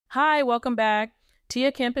Hi, welcome back.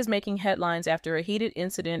 Tia Kemp is making headlines after a heated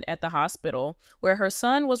incident at the hospital where her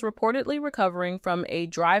son was reportedly recovering from a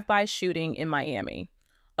drive-by shooting in Miami.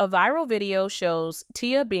 A viral video shows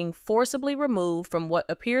Tia being forcibly removed from what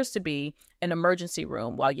appears to be an emergency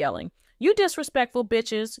room while yelling, "You disrespectful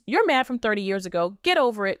bitches! You're mad from 30 years ago. Get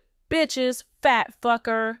over it, bitches, fat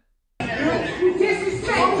fucker." You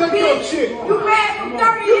disrespectful bitch. You mad from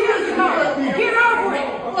 30 years ago. Get over it,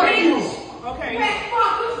 bitch. Okay. Fat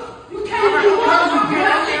fuckers. You can't do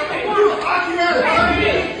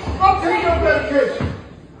I'm taking your medication.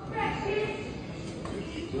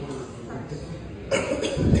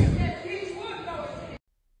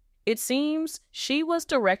 It seems she was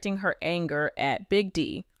directing her anger at Big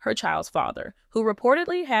D, her child's father, who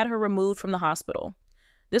reportedly had her removed from the hospital.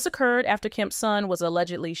 This occurred after Kemp's son was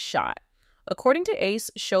allegedly shot. According to Ace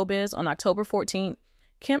Showbiz on October 14th,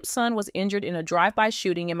 Kemp's son was injured in a drive-by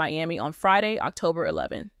shooting in Miami on Friday, October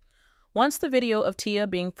 11th. Once the video of Tia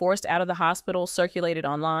being forced out of the hospital circulated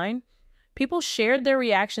online, people shared their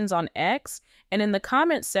reactions on X and in the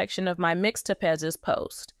comments section of my Mixtapez's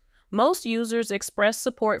post. Most users expressed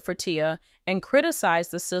support for Tia and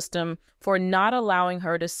criticized the system for not allowing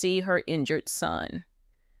her to see her injured son.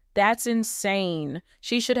 "That's insane.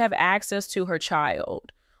 She should have access to her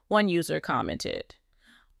child," one user commented.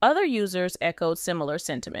 Other users echoed similar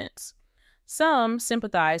sentiments. Some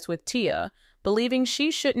sympathized with Tia, believing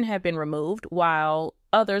she shouldn't have been removed, while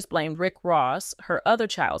others blamed Rick Ross, her other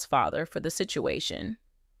child's father, for the situation.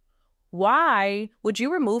 Why would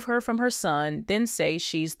you remove her from her son, then say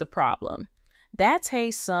she's the problem? "That's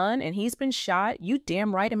Hayes' son, and he's been shot. You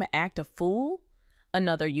damn right am an act a fool,"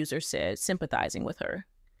 another user said, sympathizing with her.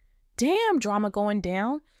 "Damn drama going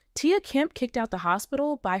down. Tia Kemp kicked out the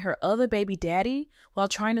hospital by her other baby daddy while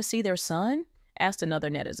trying to see their son?" asked another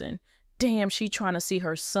netizen. "Damn, she trying to see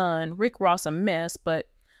her son. Rick Ross a mess, but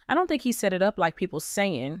I don't think he set it up like people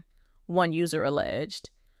saying," one user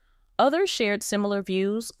alleged. Others shared similar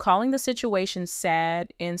views, calling the situation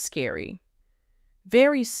sad and scary.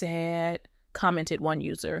 "Very sad," commented one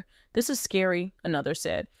user. "This is scary," another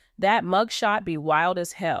said. "That mugshot be wild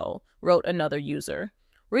as hell," wrote another user.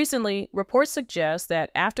 Recently, reports suggest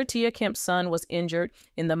that after Tia Kemp's son was injured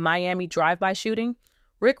in the Miami drive-by shooting,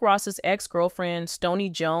 Rick Ross's ex-girlfriend, Stoney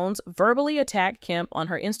Jones, verbally attacked Kemp on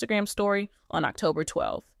her Instagram story on October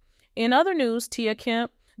 12th. In other news, Tia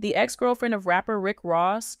Kemp, the ex-girlfriend of rapper Rick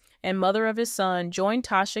Ross and mother of his son, joined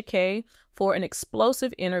Tasha K for an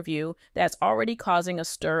explosive interview that's already causing a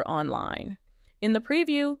stir online. In the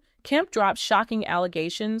preview, Kemp dropped shocking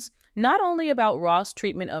allegations, not only about Ross'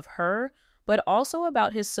 treatment of her, but also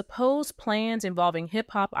about his supposed plans involving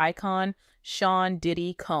hip-hop icon Sean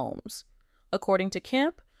Diddy Combs. According to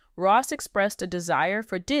Kemp, Ross expressed a desire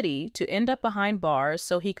for Diddy to end up behind bars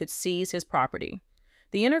so he could seize his property.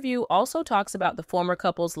 The interview also talks about the former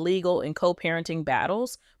couple's legal and co-parenting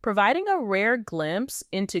battles, providing a rare glimpse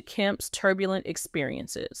into Kemp's turbulent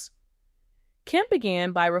experiences. Kemp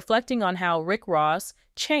began by reflecting on how Rick Ross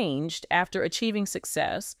changed after achieving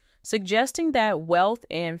success, suggesting that wealth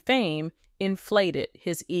and fame inflated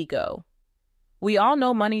his ego. "We all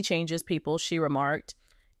know money changes people," she remarked.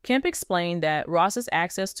 Kemp explained that Ross's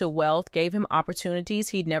access to wealth gave him opportunities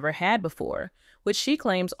he'd never had before, which she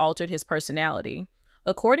claims altered his personality.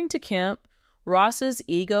 According to Kemp, Ross's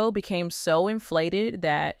ego became so inflated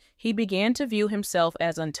that he began to view himself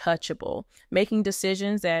as untouchable, making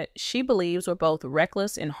decisions that she believes were both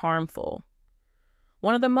reckless and harmful.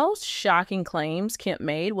 One of the most shocking claims Kemp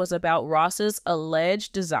made was about Ross's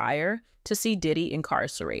alleged desire to see Diddy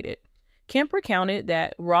incarcerated. Kemp recounted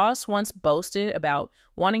that Ross once boasted about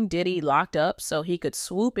wanting Diddy locked up so he could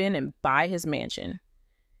swoop in and buy his mansion.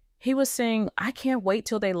 He was saying, "I can't wait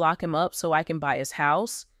till they lock him up so I can buy his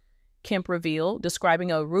house," Kemp revealed, describing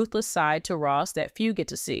a ruthless side to Ross that few get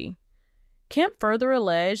to see. Kemp further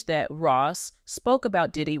alleged that Ross spoke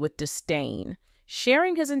about Diddy with disdain,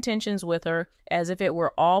 sharing his intentions with her as if it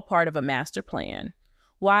were all part of a master plan.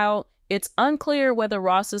 While it's unclear whether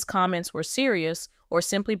Ross's comments were serious or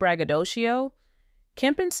simply braggadocio,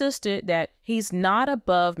 Kemp insisted that he's not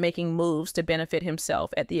above making moves to benefit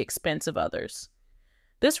himself at the expense of others.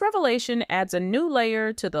 This revelation adds a new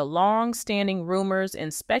layer to the long-standing rumors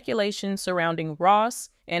and speculation surrounding Ross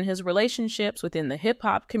and his relationships within the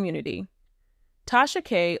hip-hop community. Tasha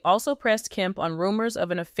K also pressed Kemp on rumors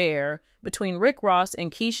of an affair between Rick Ross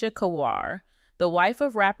and Keisha Kawar, the wife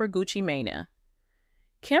of rapper Gucci Mane.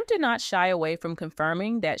 Kemp did not shy away from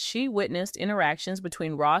confirming that she witnessed interactions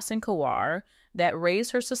between Ross and Kawar that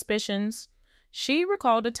raised her suspicions. She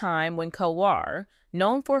recalled a time when Kawar,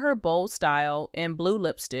 known for her bold style and blue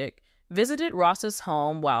lipstick, visited Ross's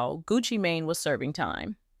home while Gucci Mane was serving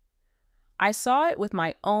time. "I saw it with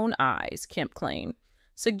my own eyes," Kemp claimed,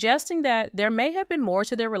 suggesting that there may have been more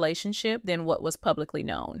to their relationship than what was publicly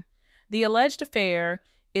known. The alleged affair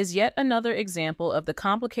is yet another example of the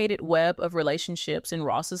complicated web of relationships in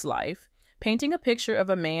Ross's life, painting a picture of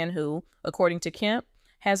a man who, according to Kemp,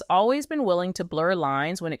 has always been willing to blur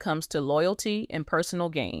lines when it comes to loyalty and personal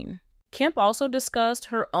gain. Kemp also discussed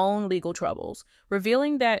her own legal troubles,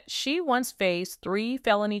 revealing that she once faced 3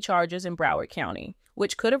 felony charges in Broward County,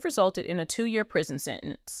 which could have resulted in a 2-year prison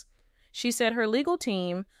sentence. She said her legal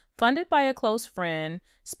team, funded by a close friend,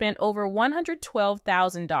 spent over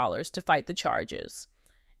 $112,000 to fight the charges.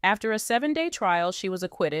 After a 7-day trial, she was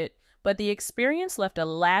acquitted, but the experience left a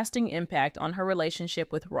lasting impact on her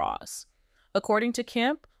relationship with Ross. According to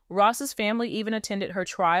Kemp, Ross's family even attended her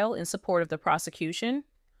trial in support of the prosecution.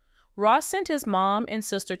 "Ross sent his mom and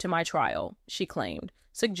sister to my trial," she claimed,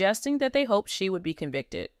 suggesting that they hoped she would be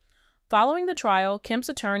convicted. Following the trial, Kemp's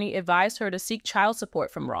attorney advised her to seek child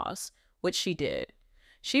support from Ross, which she did.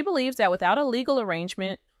 She believes that without a legal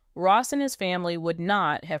arrangement, Ross and his family would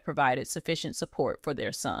not have provided sufficient support for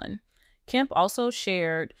their son. Kemp also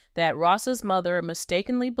shared that Ross's mother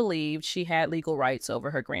mistakenly believed she had legal rights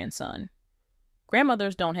over her grandson.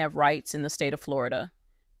 "Grandmothers don't have rights in the state of Florida,"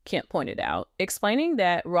 Kemp pointed out, explaining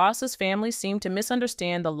that Ross's family seemed to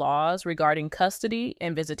misunderstand the laws regarding custody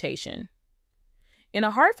and visitation. In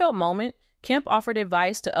a heartfelt moment, Kemp offered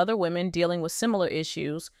advice to other women dealing with similar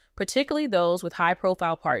issues, particularly those with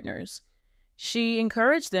high-profile partners. She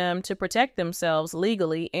encouraged them to protect themselves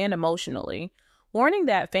legally and emotionally, warning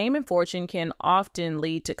that fame and fortune can often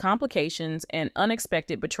lead to complications and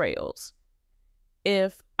unexpected betrayals.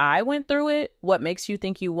 "If I went through it, what makes you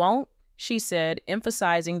think you won't?" she said,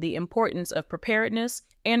 emphasizing the importance of preparedness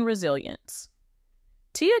and resilience.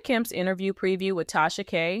 Tia Kemp's interview preview with Tasha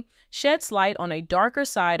K sheds light on a darker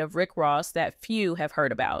side of Rick Ross that few have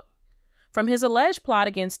heard about. From his alleged plot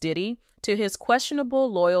against Diddy to his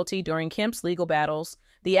questionable loyalty during Kemp's legal battles,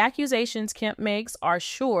 the accusations Kemp makes are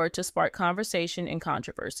sure to spark conversation and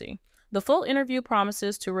controversy. The full interview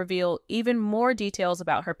promises to reveal even more details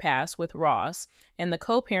about her past with Ross and the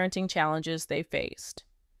co-parenting challenges they faced.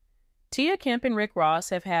 Tia Kemp and Rick Ross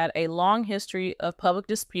have had a long history of public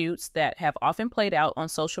disputes that have often played out on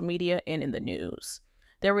social media and in the news.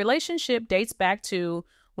 Their relationship dates back to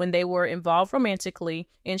when they were involved romantically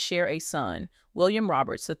and share a son, William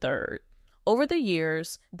Roberts III. Over the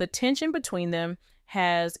years, the tension between them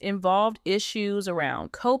has involved issues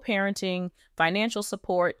around co-parenting, financial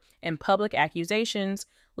support, and public accusations,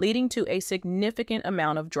 leading to a significant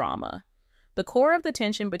amount of drama. The core of the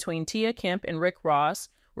tension between Tia Kemp and Rick Ross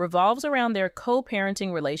revolves around their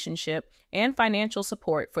co-parenting relationship and financial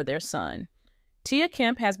support for their son. Tia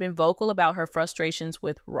Kemp has been vocal about her frustrations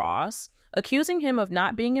with Ross, accusing him of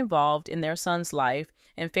not being involved in their son's life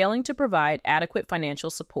and failing to provide adequate financial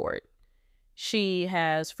support. She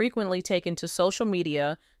has frequently taken to social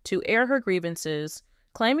media to air her grievances,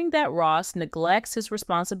 claiming that Ross neglects his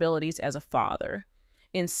responsibilities as a father.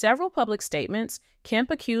 In several public statements, Kemp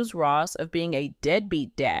accused Ross of being a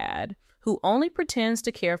deadbeat dad who only pretends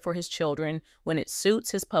to care for his children when it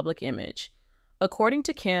suits his public image. According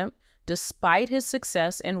to Kemp, despite his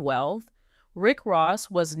success and wealth, Rick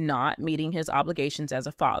Ross was not meeting his obligations as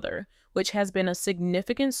a father, which has been a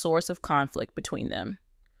significant source of conflict between them.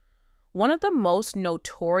 One of the most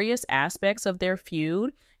notorious aspects of their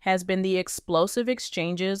feud has been the explosive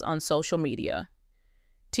exchanges on social media.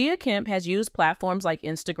 Tia Kemp has used platforms like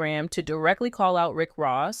Instagram to directly call out Rick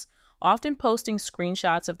Ross, often posting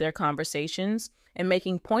screenshots of their conversations and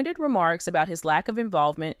making pointed remarks about his lack of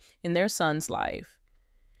involvement in their son's life.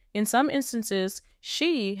 In some instances,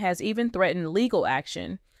 she has even threatened legal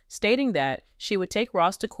action, stating that she would take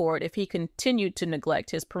Ross to court if he continued to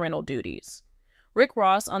neglect his parental duties. Rick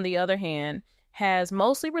Ross, on the other hand, has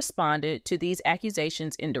mostly responded to these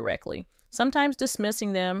accusations indirectly, sometimes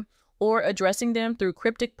dismissing them or addressing them through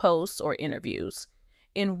cryptic posts or interviews.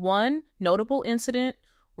 In one notable incident,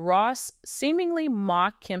 Ross seemingly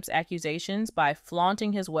mocked Kemp's accusations by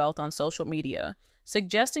flaunting his wealth on social media,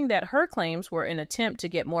 suggesting that her claims were an attempt to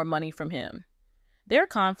get more money from him. Their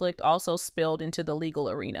conflict also spilled into the legal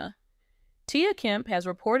arena. Tia Kemp has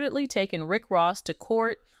reportedly taken Rick Ross to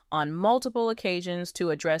court on multiple occasions to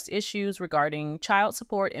address issues regarding child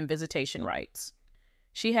support and visitation rights.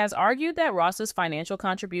 She has argued that Ross's financial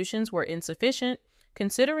contributions were insufficient,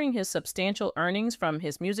 considering his substantial earnings from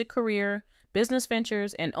his music career, business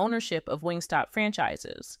ventures, and ownership of Wingstop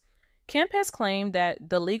franchises. Kemp has claimed that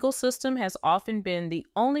the legal system has often been the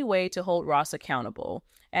only way to hold Ross accountable,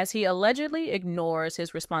 as he allegedly ignores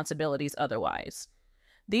his responsibilities otherwise.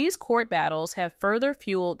 These court battles have further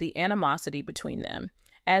fueled the animosity between them,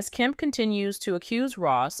 as Kemp continues to accuse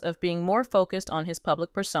Ross of being more focused on his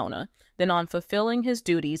public persona than on fulfilling his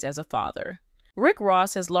duties as a father. Rick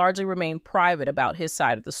Ross has largely remained private about his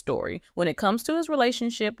side of the story when it comes to his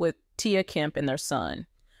relationship with Tia Kemp and their son.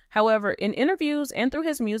 However, in interviews and through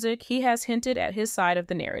his music, he has hinted at his side of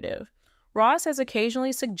the narrative. Ross has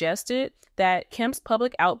occasionally suggested that Kemp's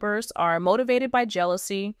public outbursts are motivated by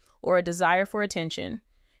jealousy or a desire for attention.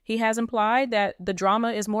 He has implied that the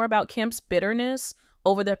drama is more about Kemp's bitterness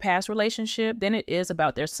over their past relationship than it is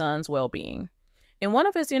about their son's well-being. In one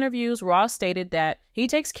of his interviews, Ross stated that he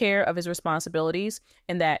takes care of his responsibilities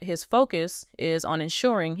and that his focus is on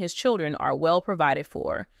ensuring his children are well provided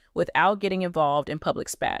for without getting involved in public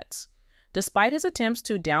spats. Despite his attempts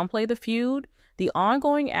to downplay the feud, the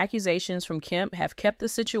ongoing accusations from Kemp have kept the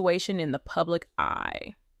situation in the public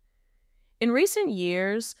eye. In recent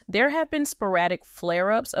years, there have been sporadic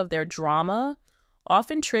flare-ups of their drama,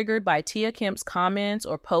 often triggered by Tia Kemp's comments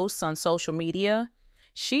or posts on social media.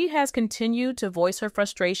 She has continued to voice her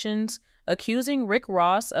frustrations, accusing Rick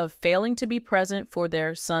Ross of failing to be present for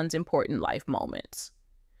their son's important life moments.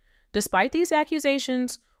 Despite these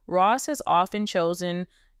accusations, Ross has often chosen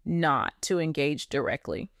not to engage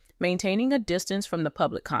directly, maintaining a distance from the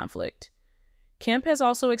public conflict. Kemp has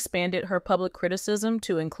also expanded her public criticism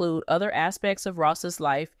to include other aspects of Ross's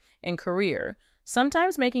life and career,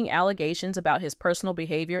 sometimes making allegations about his personal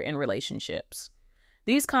behavior and relationships.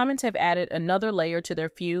 These comments have added another layer to their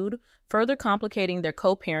feud, further complicating their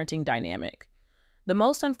co-parenting dynamic. The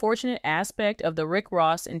most unfortunate aspect of the Rick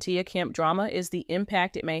Ross and Tia Kemp drama is the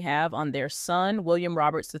impact it may have on their son, William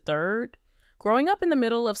Roberts III. Growing up in the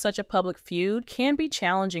middle of such a public feud can be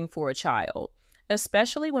challenging for a child,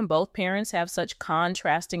 especially when both parents have such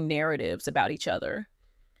contrasting narratives about each other.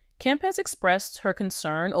 Kemp has expressed her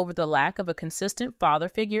concern over the lack of a consistent father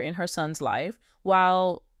figure in her son's life,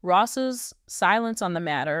 while Ross's silence on the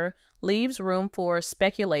matter leaves room for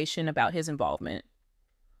speculation about his involvement.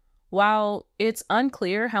 While it's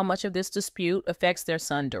unclear how much of this dispute affects their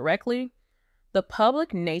son directly, the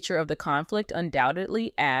public nature of the conflict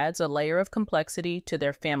undoubtedly adds a layer of complexity to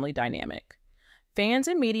their family dynamic. Fans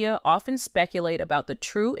and media often speculate about the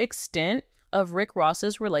true extent of Rick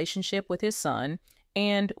Ross's relationship with his son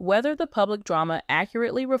and whether the public drama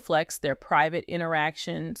accurately reflects their private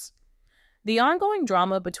interactions. The ongoing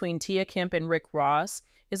drama between Tia Kemp and Rick Ross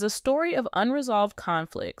is a story of unresolved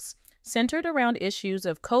conflicts centered around issues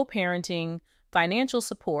of co-parenting, financial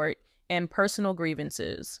support, and personal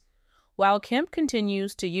grievances. While Kemp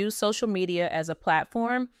continues to use social media as a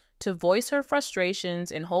platform to voice her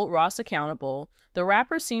frustrations and hold Ross accountable, the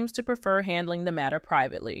rapper seems to prefer handling the matter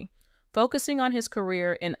privately, focusing on his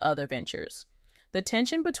career and other ventures. The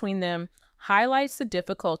tension between them highlights the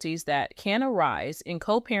difficulties that can arise in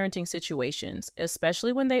co-parenting situations,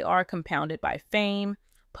 especially when they are compounded by fame,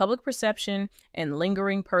 public perception, and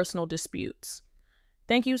lingering personal disputes.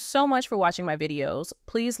 Thank you so much for watching my videos.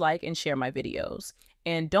 Please like and share my videos.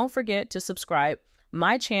 And don't forget to subscribe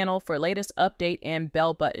my channel for latest update and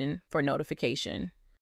bell button for notification.